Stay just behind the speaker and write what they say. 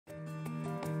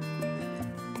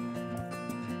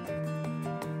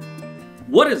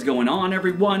What is going on,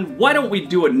 everyone? Why don't we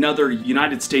do another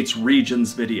United States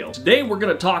regions video? Today we're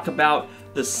going to talk about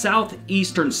the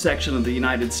southeastern section of the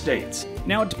United States.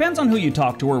 Now, it depends on who you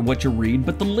talk to or what you read,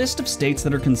 but the list of states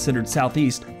that are considered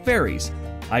southeast varies.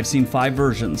 I've seen 5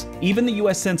 versions. Even the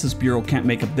US Census Bureau can't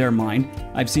make up their mind.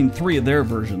 I've seen 3 of their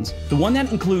versions. The one that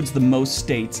includes the most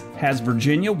states has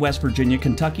Virginia, West Virginia,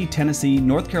 Kentucky, Tennessee,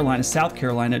 North Carolina, South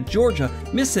Carolina, Georgia,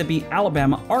 Mississippi,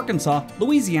 Alabama, Arkansas,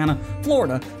 Louisiana,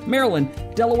 Florida, Maryland,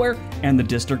 Delaware, and the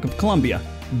District of Columbia.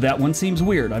 That one seems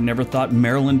weird. I've never thought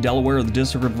Maryland, Delaware, or the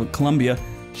District of Columbia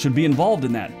should be involved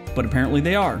in that, but apparently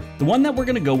they are. The one that we're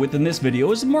going to go with in this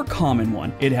video is a more common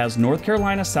one. It has North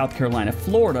Carolina, South Carolina,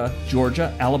 Florida,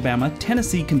 Georgia, Alabama,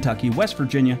 Tennessee, Kentucky, West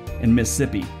Virginia, and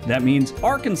Mississippi. That means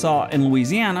Arkansas and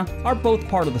Louisiana are both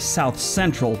part of the south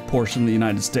central portion of the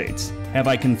United States. Have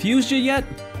I confused you yet?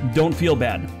 Don't feel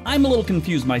bad. I'm a little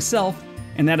confused myself,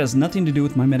 and that has nothing to do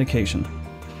with my medication.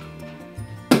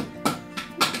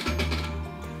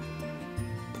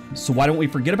 So why don't we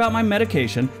forget about my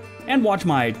medication and watch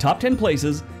my top 10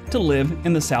 places to live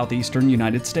in the southeastern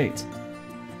United States.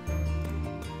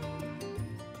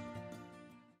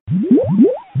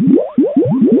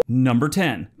 Number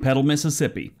 10, Petal,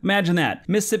 Mississippi. Imagine that.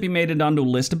 Mississippi made it onto a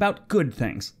list about good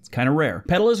things. It's kind of rare.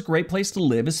 Petal is a great place to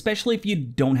live, especially if you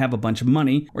don't have a bunch of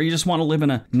money or you just want to live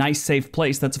in a nice, safe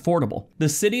place that's affordable. The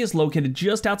city is located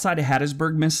just outside of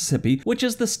Hattiesburg, Mississippi, which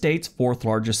is the state's 4th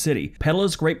largest city. Petal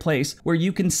is a great place where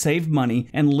you can save money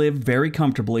and live very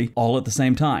comfortably all at the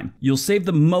same time. You'll save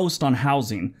the most on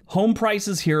housing. Home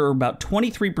prices here are about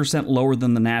 23% lower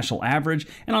than the national average,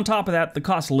 and on top of that, the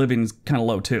cost of living is kind of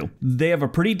low too. They have a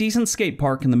pretty decent skate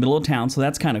park in the middle of town, so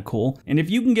that's kind of cool. And if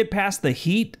you can get past the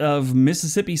heat of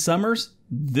Mississippi summers,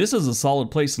 this is a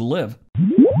solid place to live.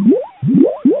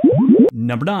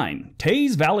 Number 9,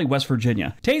 Teays Valley, West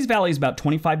Virginia. Teays Valley is about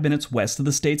 25 minutes west of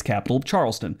the state's capital of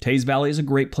Charleston. Teays Valley is a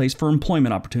great place for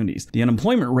employment opportunities. The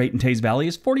unemployment rate in Teays Valley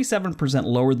is 47%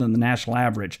 lower than the national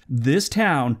average. This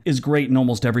town is great in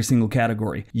almost every single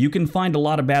category. You can find a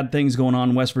lot of bad things going on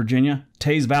in West Virginia.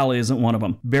 Teays Valley isn't one of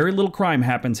them. Very little crime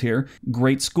happens here,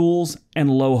 great schools, and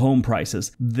low home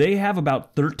prices. They have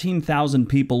about 13,000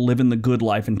 people living the good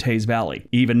life in Teays Valley.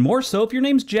 Even more so if your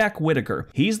name's Jack Whitaker.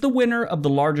 He's the winner of the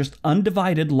largest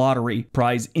undivided lottery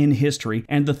prize in history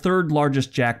and the 3rd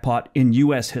largest jackpot in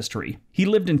US history. He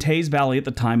lived in Teays Valley at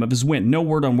the time of his win. No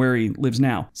word on where he lives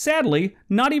now. Sadly,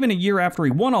 not even a year after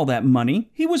he won all that money,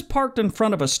 he was parked in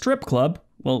front of a strip club.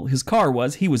 Well, his car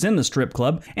was. He was in the strip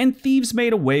club, and thieves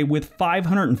made away with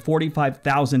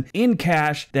 $545,000 in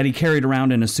cash that he carried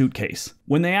around in a suitcase.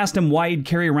 When they asked him why he'd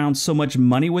carry around so much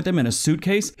money with him in a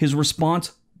suitcase, his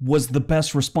response was the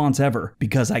best response ever: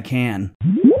 because I can.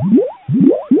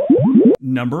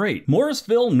 Number 8,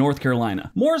 Morrisville, North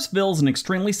Carolina. Morrisville is an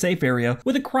extremely safe area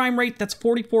with a crime rate that's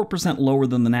 44% lower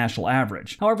than the national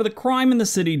average. However, the crime in the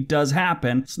city does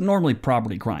happen. It's normally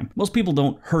property crime. Most people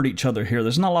don't hurt each other here.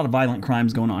 There's not a lot of violent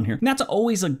crimes going on here. And that's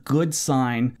always a good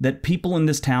sign that people in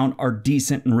this town are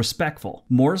decent and respectful.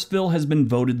 Morrisville has been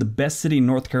voted the best city in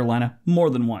North Carolina more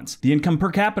than once. The income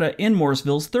per capita in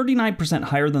Morrisville is 39%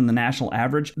 higher than the national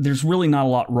average. There's really not a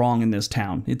lot wrong in this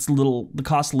town. The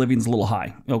cost of living is a little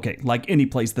high. Okay, like any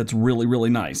place that's really,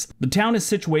 really nice. The town is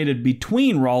situated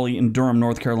between Raleigh and Durham,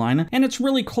 North Carolina, and it's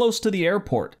really close to the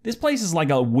airport. This place is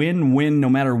like a win-win no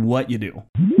matter what you do.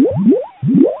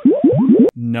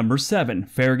 Number 7,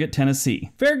 Farragut,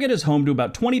 Tennessee. Farragut is home to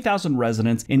about 20,000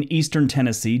 residents in eastern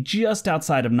Tennessee, just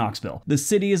outside of Knoxville. The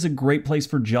city is a great place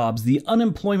for jobs. The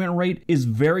unemployment rate is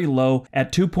very low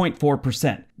at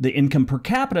 2.4%. The income per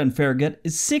capita in Farragut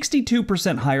is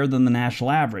 62% higher than the national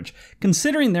average.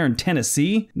 Considering they're in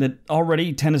Tennessee, that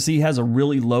already Tennessee has a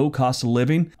really low cost of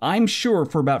living, I'm sure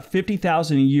for about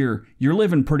 $50,000 a year, you're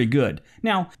living pretty good.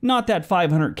 Now, not that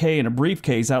 $500K in a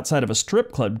briefcase outside of a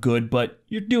strip club good, but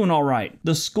you're doing all right.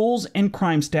 The schools and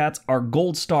crime stats are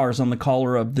gold stars on the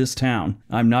collar of this town.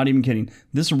 I'm not even kidding.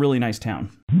 This is a really nice town.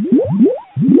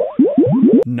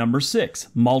 Number 6,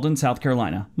 Malden, South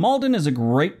Carolina. Malden is a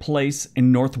great place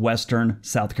in northwestern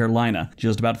South Carolina,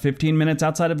 just about 15 minutes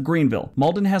outside of Greenville.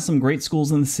 Malden has some great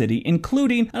schools in the city,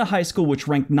 including a high school which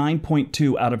ranked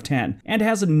 9.2 out of 10 and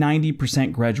has a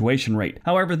 90% graduation rate.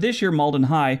 However, this year Malden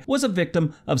High was a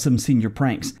victim of some senior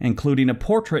pranks, including a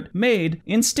portrait made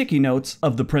in sticky notes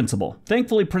of the principal.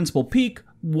 Thankfully, Principal Peak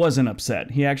wasn't upset.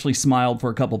 He actually smiled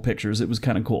for a couple pictures. It was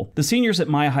kind of cool. The seniors at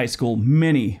my high school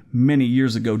many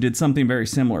years ago did something very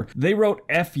similar. They wrote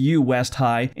FU West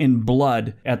High in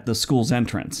blood at the school's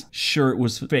entrance. Sure, it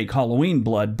was fake Halloween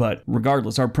blood, but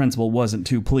regardless, our principal wasn't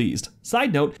too pleased.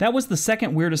 Side note, that was the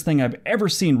second weirdest thing I've ever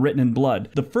seen written in blood.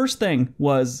 The first thing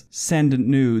was send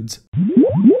nudes.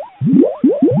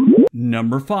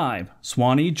 Number 5.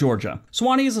 Suwanee, Georgia.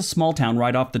 Suwanee is a small town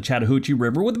right off the Chattahoochee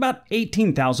River with about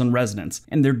 18,000 residents,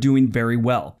 and they're doing very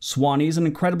well. Suwanee is an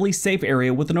incredibly safe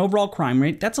area with an overall crime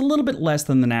rate that's a little bit less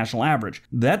than the national average.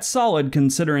 That's solid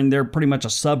considering they're pretty much a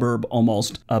suburb,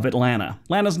 almost, of Atlanta.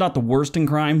 Atlanta's not the worst in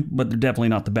crime, but they're definitely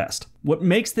not the best. What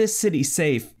makes this city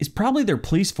safe is probably their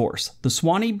police force. The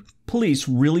Suwanee police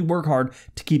really work hard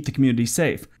to keep the community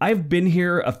safe. I've been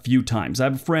here a few times. I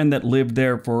have a friend that lived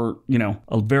there for,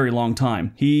 a very long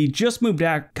time. He just moved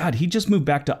back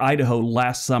to Idaho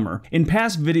last summer. In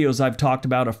past videos, I've talked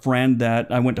about a friend that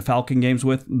I went to Falcon games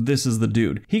with. This is the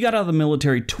dude. He got out of the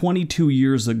military 22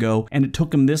 years ago, and it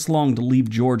took him this long to leave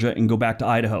Georgia and go back to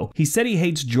Idaho. He said he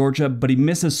hates Georgia, but he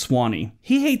misses Suwanee.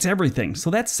 He hates everything, so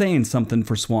that's saying something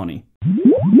for Suwanee.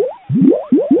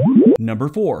 Number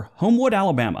 4. Homewood,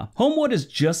 Alabama. Homewood is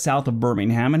just south of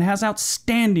Birmingham and has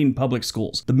outstanding public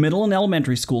schools. The middle and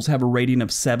elementary schools have a rating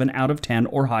of 7 out of 10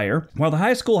 or higher. While the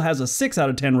high school has a 6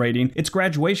 out of 10 rating, its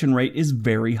graduation rate is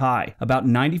very high. About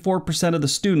 94% of the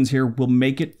students here will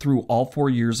make it through all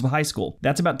 4 years of high school.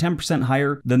 That's about 10%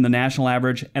 higher than the national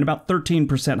average and about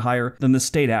 13% higher than the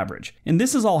state average. And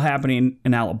this is all happening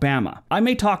in Alabama. I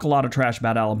may talk a lot of trash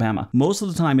about Alabama. Most of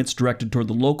the time it's directed toward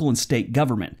the local and state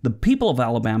government. The people of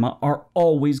Alabama are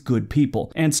always good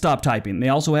people. And stop typing. They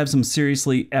also have some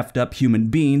seriously effed up human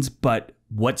beings, but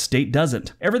what state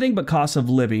doesn't? Everything but cost of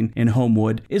living in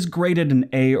Homewood is graded an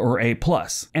A or A+.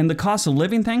 And the cost of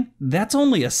living thing? That's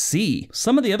only a C.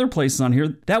 Some of the other places on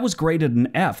here, that was graded an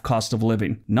F, cost of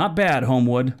living. Not bad,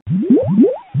 Homewood.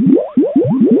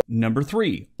 Number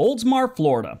 3. Oldsmar,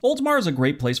 Florida. Oldsmar is a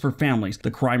great place for families.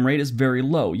 The crime rate is very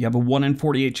low. You have a 1 in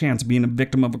 48 chance of being a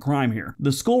victim of a crime here.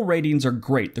 The school ratings are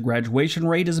great. The graduation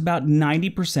rate is about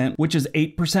 90%, which is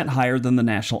 8% higher than the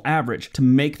national average. To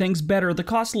make things better, the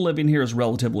cost of living here is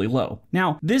relatively low.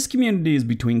 Now, this community is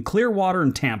between Clearwater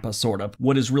and Tampa, sort of.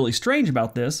 What is really strange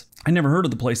about this, I never heard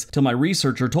of the place till my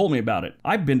researcher told me about it.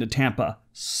 I've been to Tampa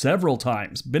several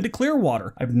times. Been to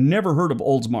Clearwater. I've never heard of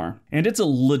Oldsmar. And it's a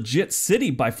legit city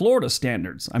by Florida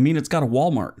standards. I mean, it's got a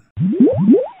Walmart.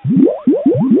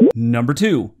 Number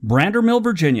 2. Brandermill,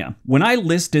 Virginia. When I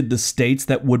listed the states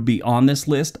that would be on this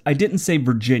list, I didn't say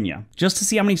Virginia, just to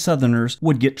see how many Southerners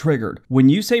would get triggered. When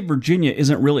you say Virginia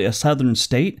isn't really a Southern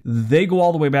state, they go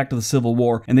all the way back to the Civil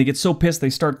War, and they get so pissed they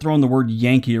start throwing the word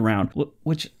Yankee around,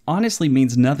 which honestly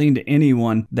means nothing to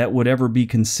anyone that would ever be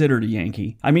considered a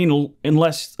Yankee. I mean,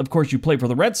 unless, of course, you play for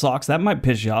the Red Sox, that might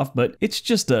piss you off, but it's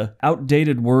just a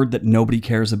outdated word that nobody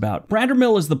cares about.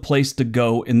 Brandermill is the place to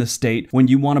go in the state when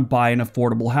you want to buy an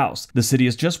affordable house. The city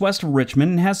is just west of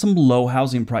Richmond and has some low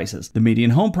housing prices. The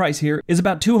median home price here is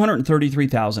about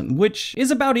 $233,000, which is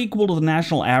about equal to the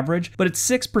national average, but it's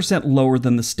 6% lower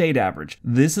than the state average.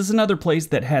 This is another place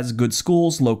that has good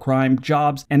schools, low crime,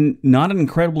 jobs, and not an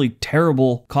incredibly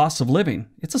terrible cost of living.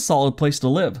 It's a solid place to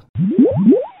live.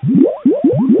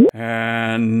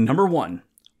 And number 1.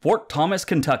 Fort Thomas,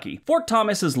 Kentucky. Fort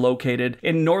Thomas is located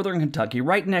in northern Kentucky,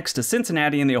 right next to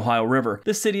Cincinnati and the Ohio River.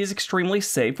 This city is extremely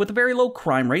safe with a very low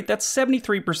crime rate that's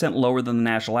 73% lower than the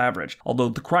national average. Although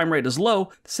the crime rate is low,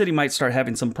 the city might start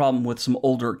having some problem with some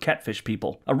older catfish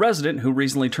people. A resident who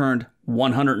recently turned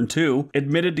 102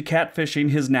 admitted to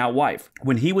catfishing his now wife.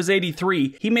 When he was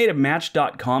 83, he made a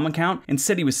Match.com account and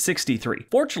said he was 63.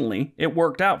 Fortunately, it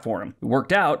worked out for him. It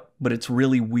worked out, but it's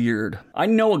really weird. I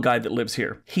know a guy that lives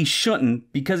here. He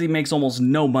shouldn't because he makes almost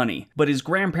no money, but his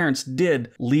grandparents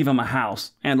did leave him a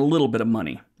house and a little bit of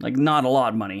money. Like, not a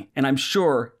lot of money. And I'm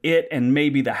sure it and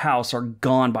maybe the house are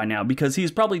gone by now because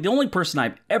he's probably the only person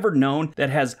I've ever known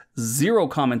that has zero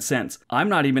common sense. I'm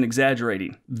not even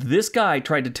exaggerating. This guy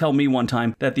tried to tell me one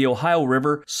time that the Ohio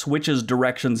River switches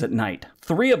directions at night.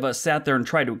 3 of us sat there and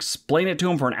tried to explain it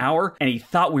to him for an hour, and he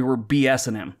thought we were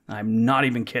BSing him. I'm not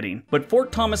even kidding. But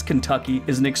Fort Thomas, Kentucky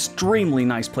is an extremely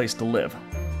nice place to live.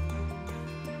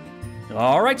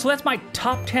 Alright, so that's my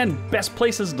top 10 best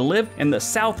places to live in the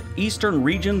southeastern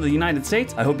region of the United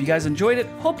States. I hope you guys enjoyed it.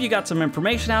 Hope you got some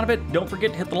information out of it. Don't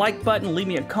forget to hit the like button, leave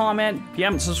me a comment. If you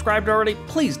haven't subscribed already,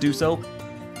 please do so.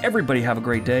 Everybody have a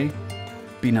great day.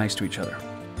 Be nice to each other.